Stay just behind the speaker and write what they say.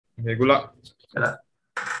Okay, good luck. Good luck.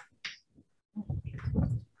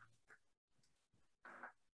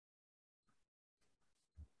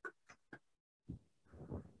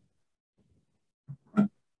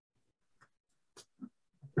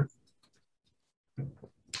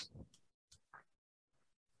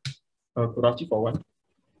 Kurachi for one.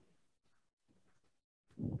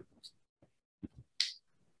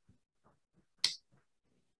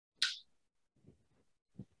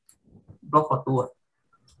 Block for two.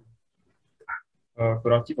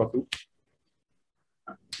 Kurachi for two.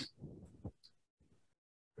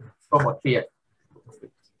 Block for three.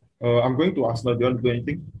 I'm going to Arsenal. Do you want to do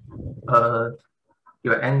anything?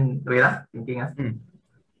 Your end. Wait lah. Thinking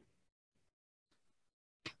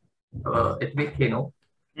activate Kano.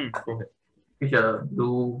 Go ahead. Which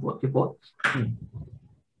blue multiple.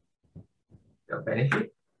 Banish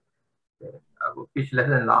it. Then I will fish less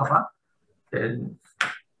than lava. Then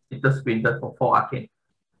it's sprinter for 4 arcane.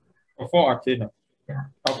 For 4 arcane. Yeah.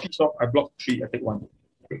 I'll pitch off. I block 3. I take 1.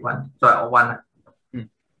 Take 1. So I one.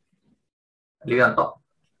 Leave it on top.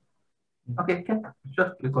 Okay, can.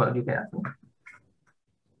 Sure. You can ask me.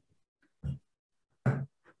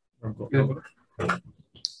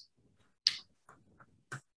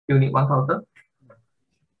 You need 1 counter.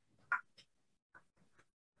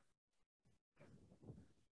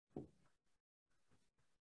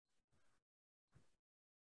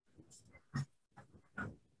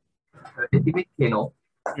 Activate Kano.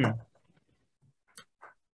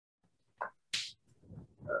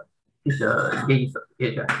 It's a gauge.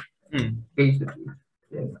 Gauge.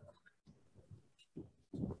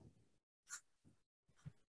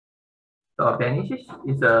 So banish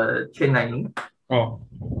is a chain lightning. Oh.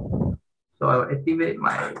 So I will activate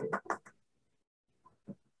my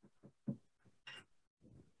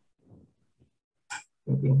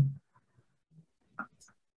thinking.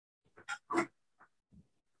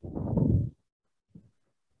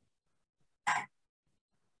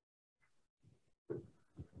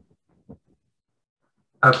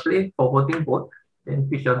 I'll play forwarding board, then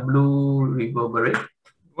fish a blue reverberate.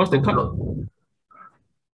 What's the card?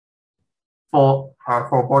 For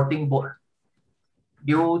boarding board.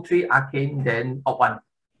 Deal 3 arcane, then up 1.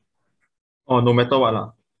 Oh, no matter what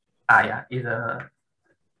lah. Yeah, it's a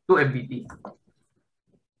 2 MBT.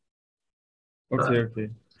 Okay, okay.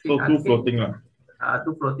 So 2 floating lah.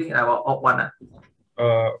 2 floating, I will up 1.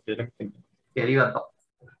 Okay, let me think. Okay, leave on top.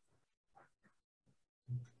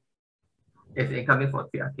 It's incoming for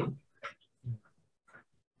 3 arcane.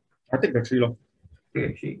 I take the 3 long.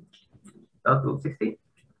 Take 3. Down to 60.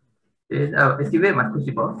 Then I'll activate my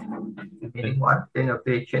crucible. Remaining 1. Then I'll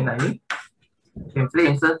play chain lightning. Can play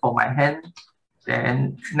instant for my hand.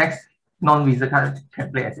 Then next non-wizard card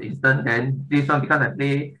can play as instant. Then this one, because I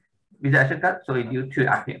play wizard action card, so it deal 3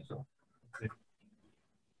 arcane. So.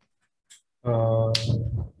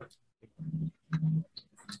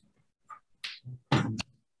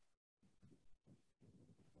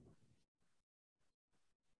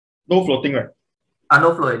 No floating, right?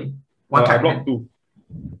 No flow already. I block 2.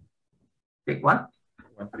 Take 1.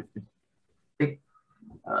 150. Take.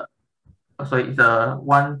 Sorry, it's a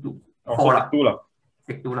 1 to 4 so take 2 lah.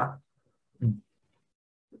 Take 2 lah. 2,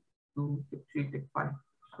 take 3, take 5.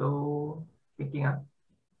 So thinking Oh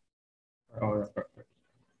yeah.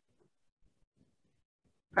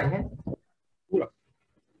 Right. 2 lah.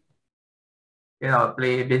 Okay, I'll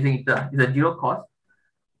play Blazing Eater. It's a 0 cost.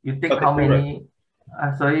 You take how many? Right?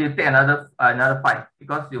 Sorry, you take another 5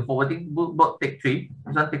 because your forwarding board take 3.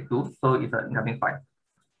 This one take 2, so it's an incoming 5.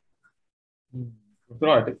 So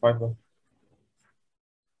now I take 5 though.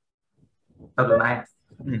 Up to 9.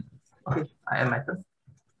 Okay, I am my turn.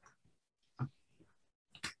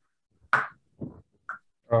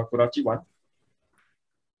 Kurachi 1.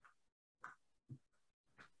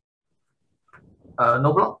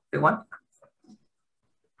 No block, take 1.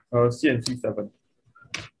 CNC 7.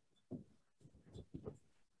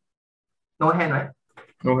 No hand, right?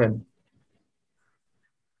 No hand.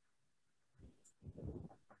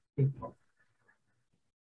 Okay.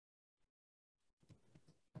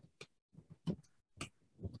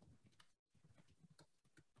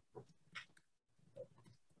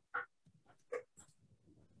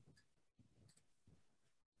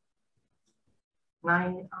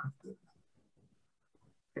 Nine. Okay.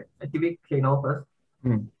 Activate Kano first.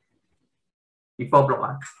 Before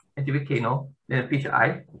block, activate Kano, then pitch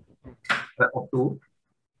I. Of 2.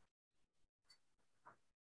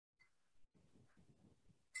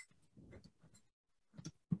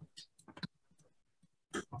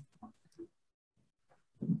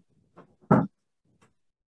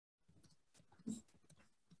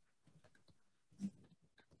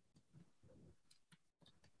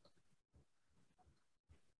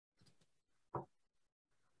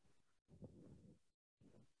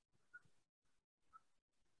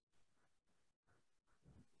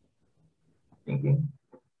 Thinking.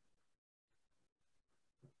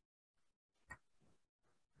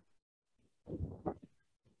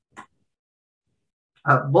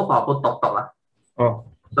 Both are both top lah. Oh.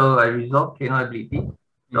 So I resolve Kano ability.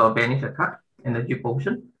 So I banish a card, energy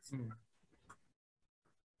potion. So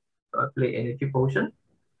I play energy potion.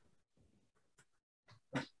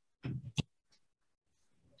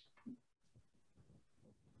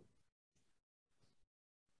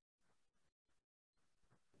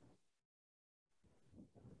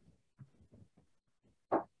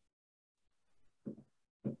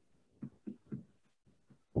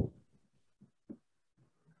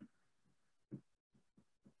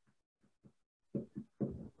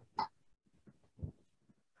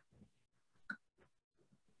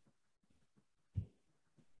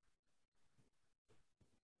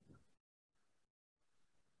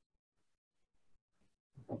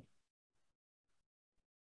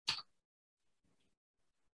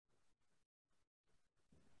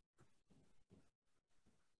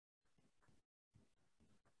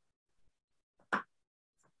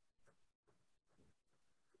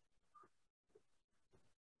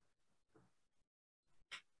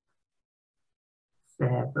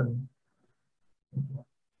 Seven.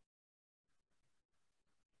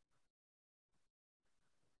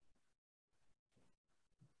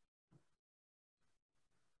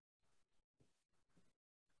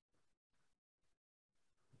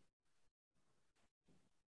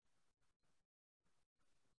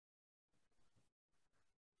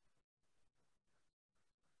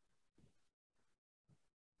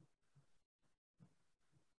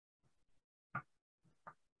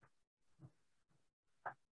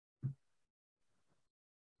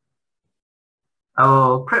 I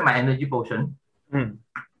will create my energy potion.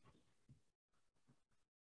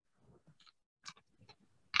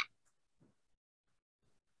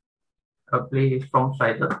 I'll play Strong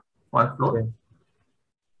Strider, 1 float. Okay.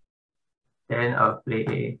 Then I'll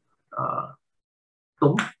play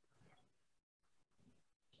Tomb.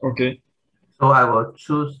 Okay. So I will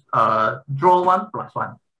choose draw 1 plus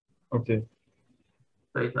 1. Okay.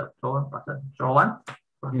 So it's a draw 1 plus 1. Draw 1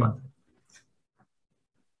 plus 1.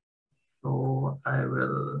 So I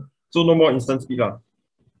will. So no more instant speed lah.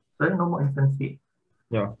 Sorry, no more instant speed.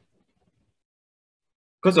 Yeah.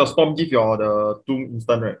 Because your storm give your the doom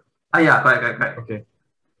instant, right? Ah yeah, correct. Okay.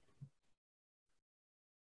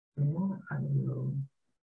 Then I will.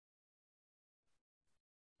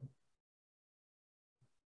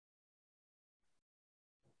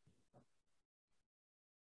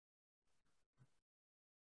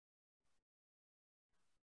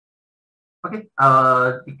 Okay,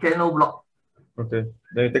 the Kano block. Okay.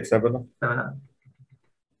 Then you take 7 lah. 7.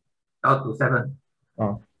 Out to 7.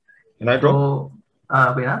 Can I draw? So,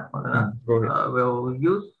 wait, Go ahead. we'll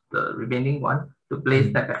use the remaining one to play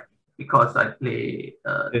step back because I play.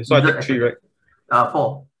 Okay, so I take 3, right?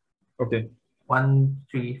 4. Okay. 1,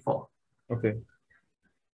 3, 4. Okay.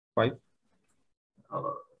 5.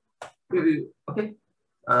 Okay.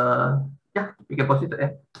 Yeah, we can proceed to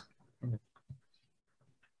end.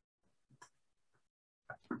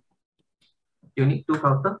 You need 2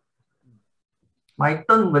 counter. My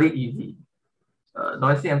turn very easy.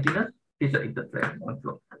 Noisy emptiness. Is an interfere on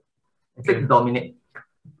floor. Okay. 6 dominate.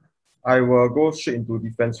 I will go straight into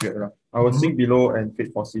defense here. I will sink below and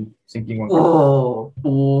fate for sinking 1. Oh,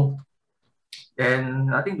 ooh. Then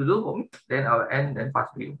nothing to do for me. Then I'll end and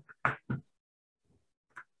pass to you.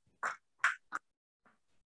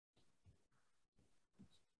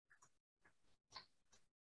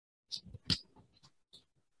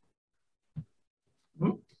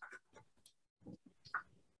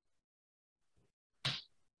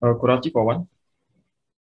 Kurachi for 1.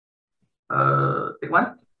 Take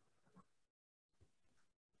 1.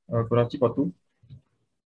 Kurachi for 2.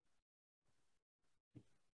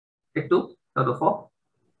 Take 2. Go to 4.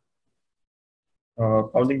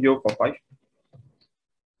 Pounding Gale for 5.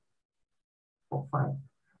 4, 5.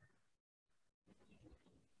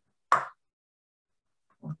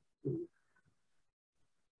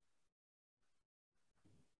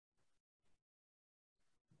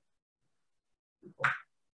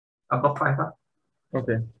 Above 5.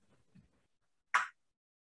 Okay.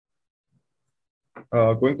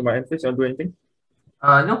 Going to my end phase, you want to do anything?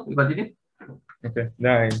 No, you continue. Okay.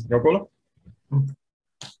 Then I go.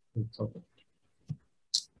 Okay.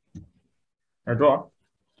 I draw.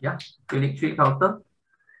 Yeah, you need 3 counter.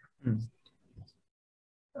 Hmm.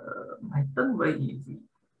 My turn very easy.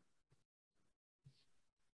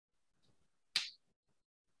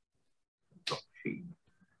 Drop 3.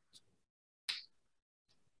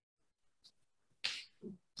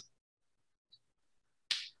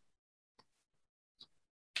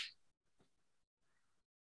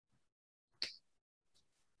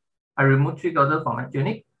 I remove 3 counters from my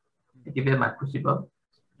tunic, activate my crucible.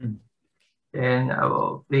 Then I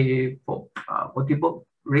will play for multiple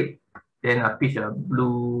red. Then I pitch a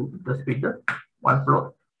blue the splitter, 1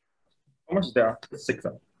 float. How much is there? 6.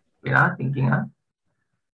 Wait, thinking.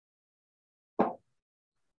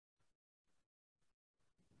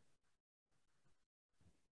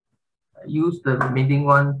 Use the remaining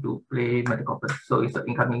one to play medical, so it's an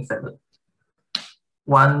incoming 7.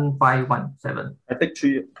 1, 5, 1, 7. I take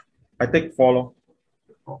 3. I take 4 lor.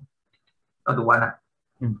 Not the 1.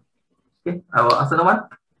 Okay, I will answer the 1.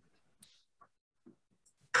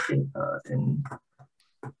 Okay, then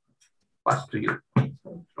pass to you.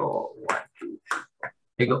 So, draw 1, 2, 3, 4.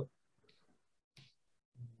 There you go.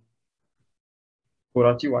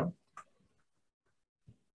 Korachi 1.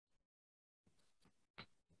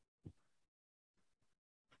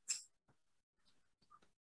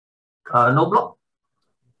 No block.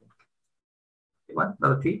 1,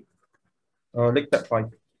 level 3. Leg tap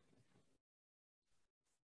 5.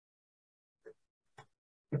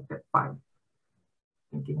 Leg tap 5.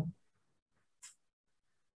 Thinking.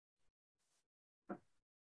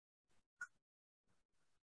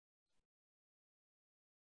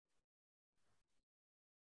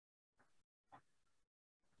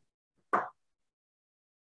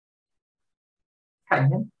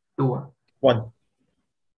 Can 2. 1.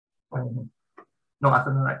 1. No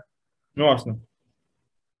arsenal, right? No arsenal.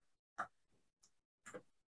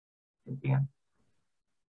 Thinking.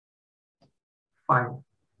 5.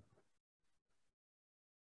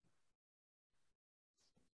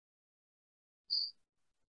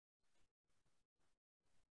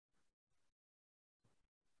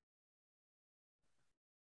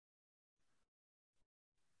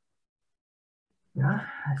 Yeah,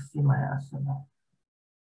 I see my arsenal.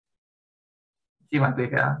 See my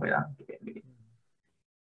graveyard. Wait. Okay.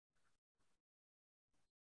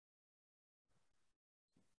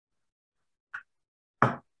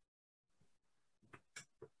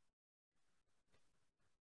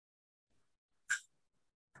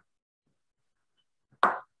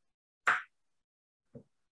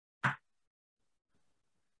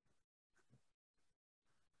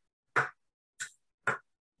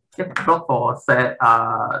 Okay, block for set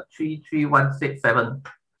 3, 3, 1, 6, 7.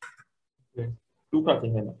 Okay. 2 cards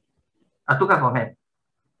in hand. 2 cards from hand.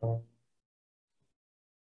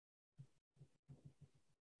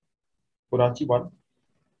 Korachi 1.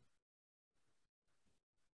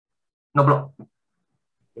 No block.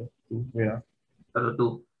 Okay. 2. Wait. Level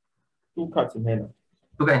 2. 2 cards in hand.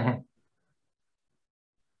 2 cards in hand.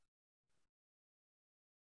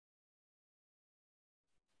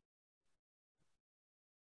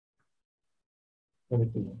 Let me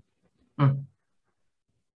think.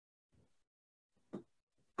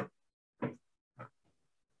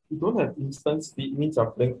 You don't have instant speed, means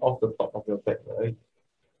you're playing off the top of your deck, right?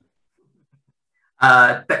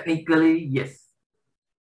 Technically, yes.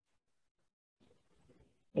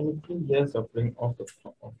 Technically, yes, you're playing off the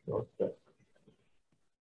top of your deck.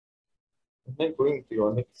 And then going to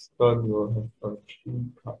your next turn, you will have a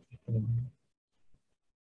 3 card.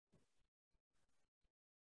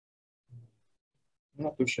 I'm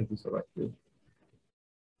not too sure this is the right play.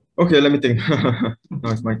 Okay, let me think.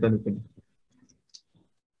 Now it's my turn to think.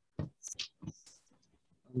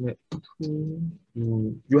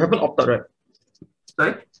 You haven't opted, right?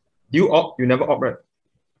 Sorry? Do you opt? You never opt, right?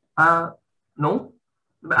 No.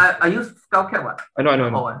 I use Skull Cap. What? I know.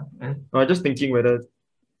 No, I'm just thinking whether.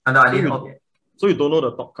 no, I didn't opt yet. So you don't know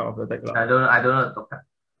the top card of the deck, I don't know the top card.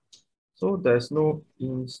 So there's no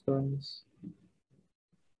instance.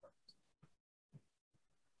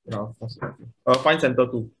 Yeah, find center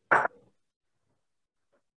 2.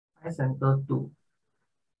 Find center 2.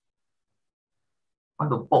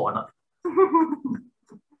 Want to ball or not?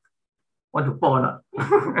 Want to ball or not?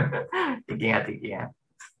 thinking. Okay,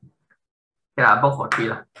 I ball for 3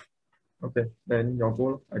 lah. Okay, then your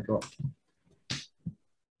goal, I draw.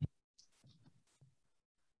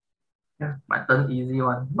 Yeah, my turn easy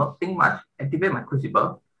one. Nothing much. Activate my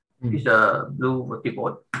crucible. Pitch a blue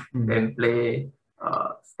vertical. Then play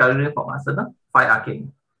Skyrim from Arsenal. 5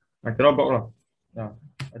 arcane. I cannot block lah. Yeah,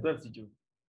 I don't have CG.